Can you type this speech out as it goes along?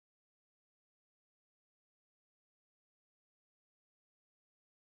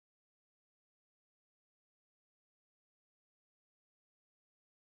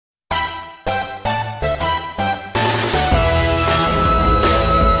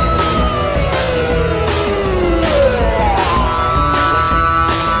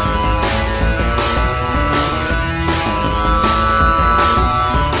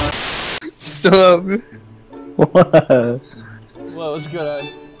up? What? What's going on?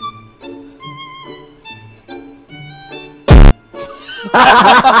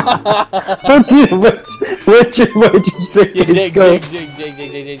 What you, where'd you stick Yeah, this Jake.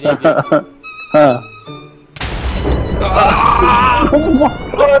 Huh. Oh my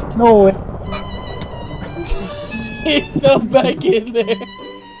god, no way. He fell back in there.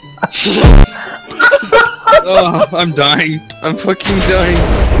 Oh, I'm dying. I'm fucking dying.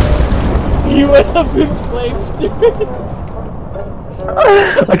 He went up in flames, dude.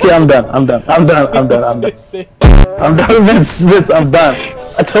 Okay, I'm done, I'm done, Vince, I'm done.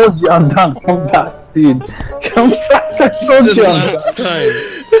 I told you I'm done, come back, dude. Come back, I told you I'm done.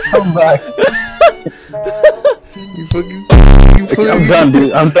 Come back. You fucking... I'm done,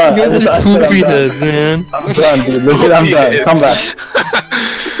 dude, I'm done. You guys are poopy heads, man. I'm done, dude, legit, I'm done, come back.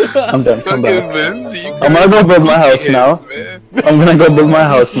 I'm done, come back. I'm gonna go build my house now. I'm gonna go build my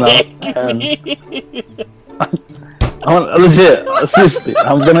house now. Legit, seriously,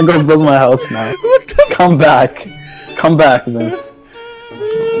 I'm gonna go build my house now. Come back, Vince.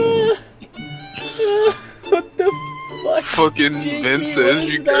 What the fuck? Fucking Jakey, Vince says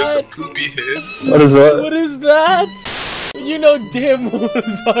you guys are that? poopy heads. What is what? What is that? You know damn what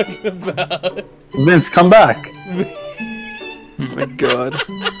I'm talking about. Vince, come back. Oh my god.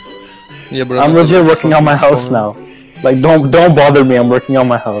 Yeah, but I'm legit working on my house now. Like, don't bother me. I'm working on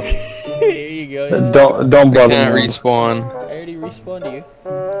my house. Here you go. Don't bother Can't me. respawn. I already respawned you.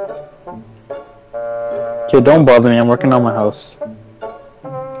 Okay, don't bother me. I'm working on my house.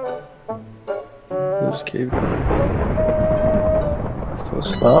 There's cave guy.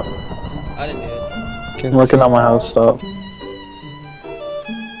 Stop. I didn't do it. I'm working on my house. Stop.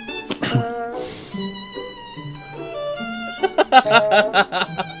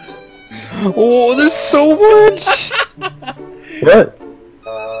 Oh, there's so much! What?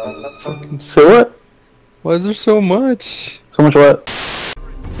 Fucking... Say what? Why is there so much? So much what?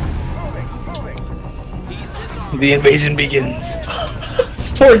 The invasion begins.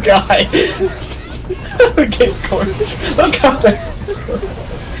 This poor guy. Okay, cornered. Look how fast it's going.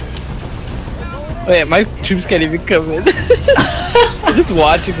 Wait, my troops can't even come in. I'm just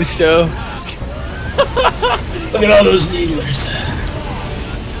watching the show. Look at all those needlers.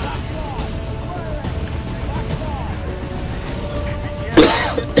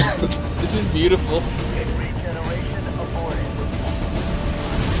 This is beautiful.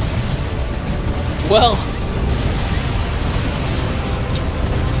 Well.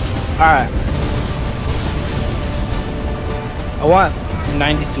 Alright. I want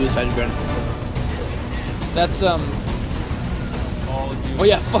 90 suicide grunts. That's oh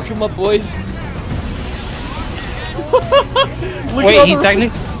yeah, fuck him up, boys. Wait, he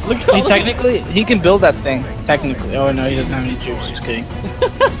technically he can build that thing. Technically. Oh no, he doesn't have any troops. Just kidding.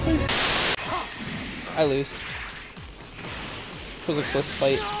 I lose. This was a close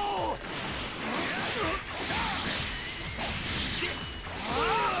fight.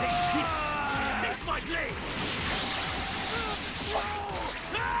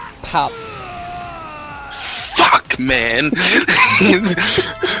 Pop. Fuck, man.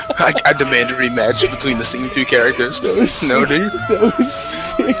 I demand a rematch between the same two characters. No, dude. That was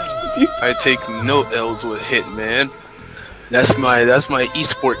sick, dude. I take no L's with hit, man. That's my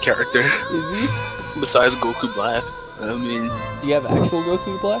esport character. Is he? Besides Goku Black. I mean, Do you have actual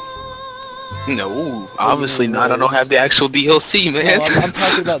Goku Black? no, obviously not. I don't have the actual DLC, man. No, I'm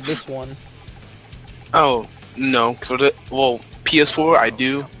talking about this one. Oh, no. Well, PS4 I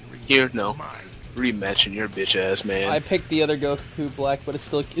do. Here, no. Rematching your bitch ass, man. I picked the other Goku Black, but it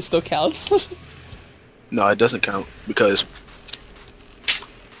still counts. No, it doesn't count because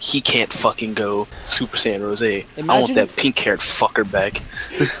he can't fucking go Super Saiyan Rose. I want that pink-haired fucker back.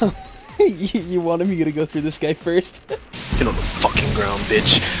 you wanted me to go through this guy first? Get on the fucking ground,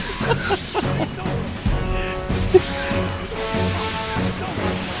 bitch.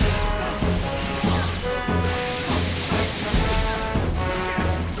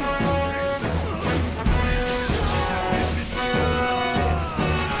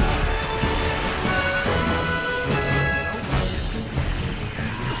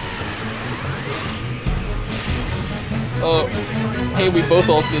 Oh, hey, we both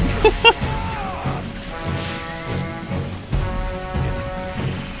ulted.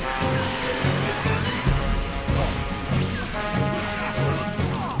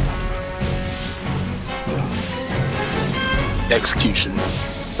 Execution.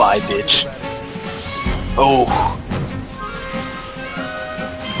 Bye, bitch. Oh.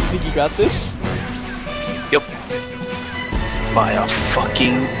 You think you got this? Yep. By a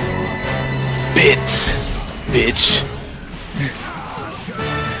fucking bit, bitch.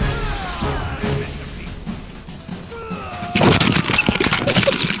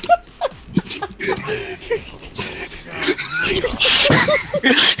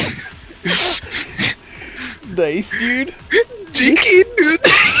 nice, dude. Cheeky, dude.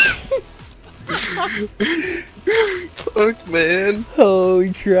 Fuck, man.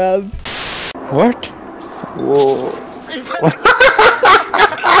 Holy crap. What? Whoa.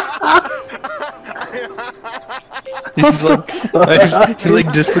 He's like, he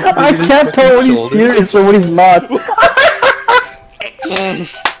like dislocated I his can't tell when he's shoulder. serious or when he's not. What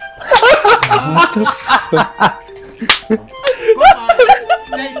the fuck?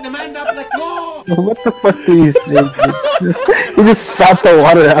 What the fuck did he say? He just spat the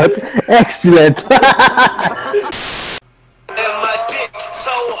water out. Excellent.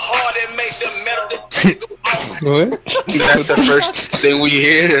 What? That's the first thing we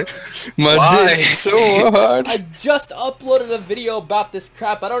hear. My Why? dick so hard. I just uploaded a video about this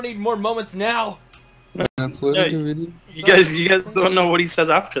crap. I don't need more moments now. Uploading a video. You guys don't know what he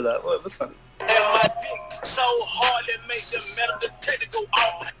says after that. Listen.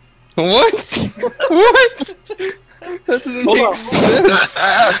 What? What? That doesn't make sense.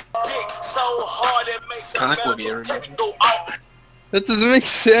 Comic book era. That doesn't make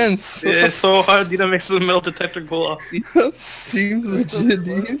sense. Yeah, it's so hard. You know, makes the metal detector go off. That seems legit,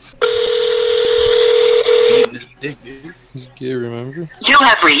 dude. He's gay, remember? You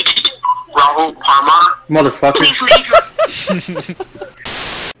have reached Rahul Parmar. Motherfucker. Please leave.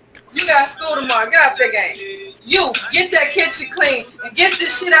 You got school tomorrow. Get out that game. You get that kitchen clean and get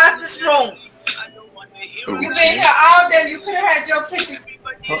this shit out this room. You been here all day. You could have had your kitchen.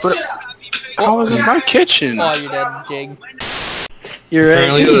 I was in my kitchen. Oh, you're dead, Jig. You're right.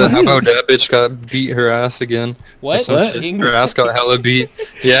 Apparently, how about that bitch got beat her ass again? What? Some shit. Her ass got hella beat.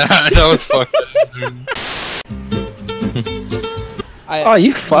 Yeah, that was fucked up, dude. Oh,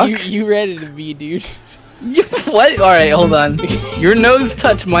 you fuck. You ready to be, dude? You what? Alright, hold on. Your nose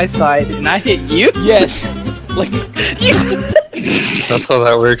touched my side and I hit you? Yes. Like, That's how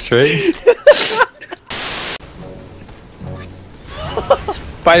that works, right?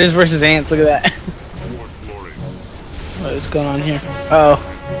 Spiders versus ants, look at that. What's going on here? Oh.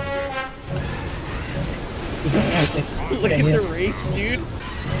 look at the race, dude.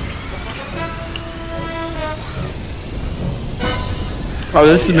 Oh,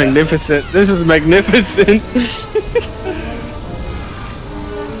 this is magnificent. This is magnificent.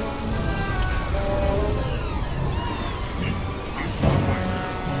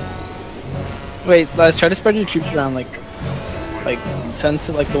 Wait, let's try to spread your troops around, like send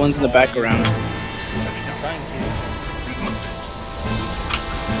to like the ones in the background. I'm trying to.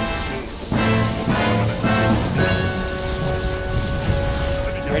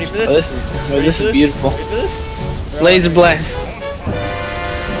 You ready for this? This is beautiful. Ready for this? Laser blast.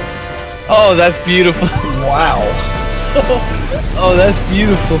 Oh, that's beautiful. Wow. Oh, that's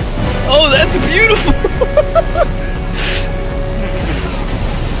beautiful. Oh, that's beautiful.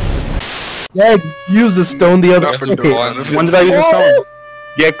 Yeah, use the stone the other. Okay. When did I use the stone?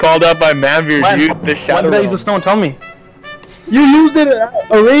 Get called out by Manvir, dude. The shadow. When did I use the stone? Tell me. You used it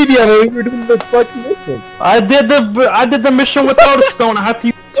already when we were doing the fucking mission. I did the mission without a stone. I have to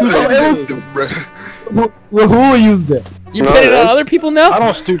use two stones. Rahul used it. You're pitting on other people now? I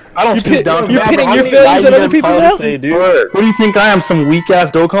don't stoop down. You're pitting your failures on other people now? Who do you think I am? Some weak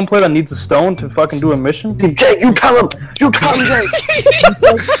ass Dokkan player that needs a stone to fucking do a mission? Jake, you tell him! You tell him, Jake!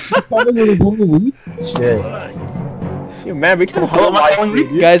 Shit. You man, we can hold my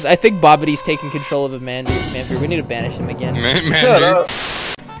own. Guys, I think Bobbity's taking control of a Manvir. We need to banish him again. Man, dude.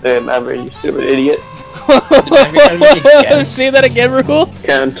 Hey, Manvir, you stupid idiot. Say that again, Rahul.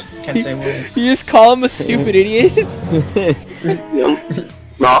 Can't say more. You just call him a stupid idiot?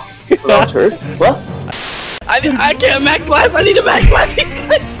 No. That's her. What? I can't Mac blast. I need a Mac blast these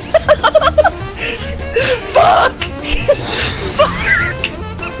guys. Fuck.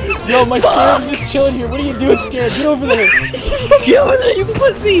 Yo, my Scarab's just chilling here. What are you doing, Scarab? Get over there. Get over there, you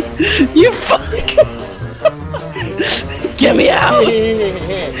pussy. You fuck. Get me out.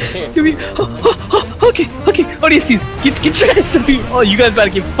 Give me. Okay. ODSTs, get your ass up here. Oh, you guys about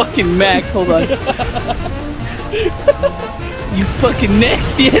to get fucking Mac. Hold on. You fucking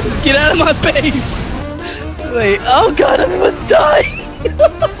nasty asses, get out of my base. Wait, oh god, everyone's dying.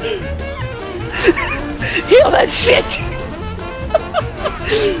 Heal that shit.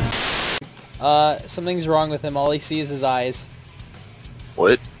 Something's wrong with him. All he sees is his eyes.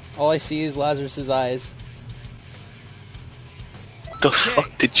 What? All I see is Lazarus' eyes. The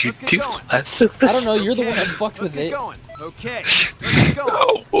fuck did you do, Lazarus? I don't know, you're the one that fucked with it. Okay, let's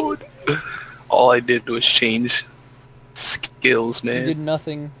go. Oh, all I did was change skills, You man. did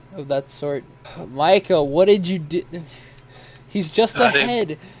nothing of that sort. Micah, what did you do? He's just a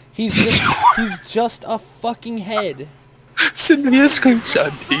head. He's just a fucking head. Send me a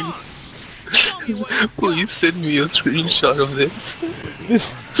screenshot, dude. Please send me a screenshot of this.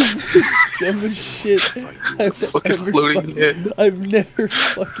 This is the dumbest shit I've never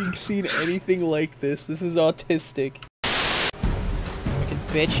fucking seen anything like this. This is autistic. Fucking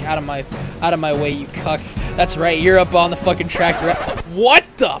bitch, out of my way, you cuck. That's right, you're up on the fucking track. What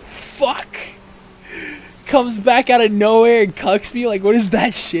the fuck? Comes back out of nowhere and cucks me? Like, what is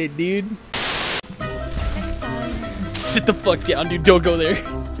that shit, dude? Sit the fuck down, dude. Don't go there.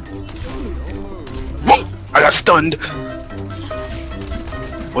 I got stunned.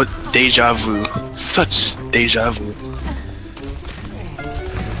 What deja vu? Such deja vu.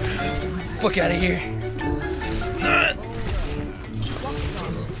 Fuck out of here.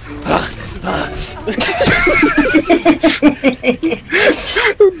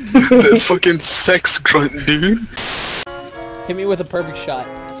 That fucking sex grunt, dude. Hit me with a perfect shot.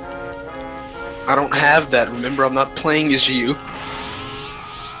 I don't have that. Remember, I'm not playing as you.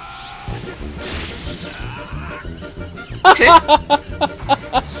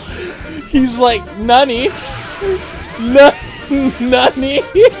 He's like, Nani? Nani? Nani?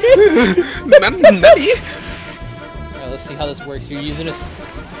 Alright, let's see how this works. You're using this.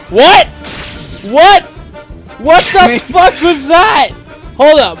 What? What? What the fuck was that?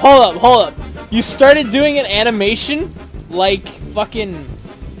 Hold up, hold up, hold up. You started doing an animation like fucking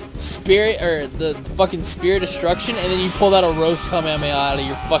spirit, or the fucking spirit destruction, and then you pulled out a rose Kamehameha out of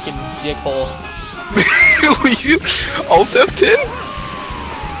your fucking dick hole. ALT F10?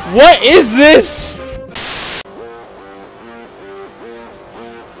 What is this?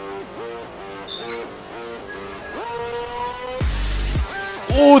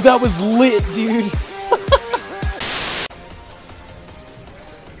 Oh, that was lit, dude.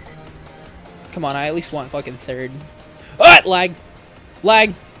 Come on, I at least want fucking third. Ah, lag.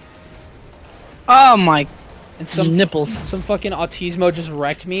 Lag. Oh my And some nipples. Some fucking autismo just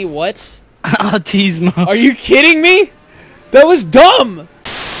wrecked me. What? Autismo. Are you kidding me? That was dumb.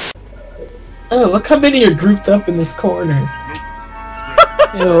 Oh, look how many are grouped up in this corner.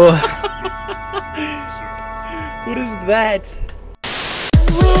 Ew. What is that?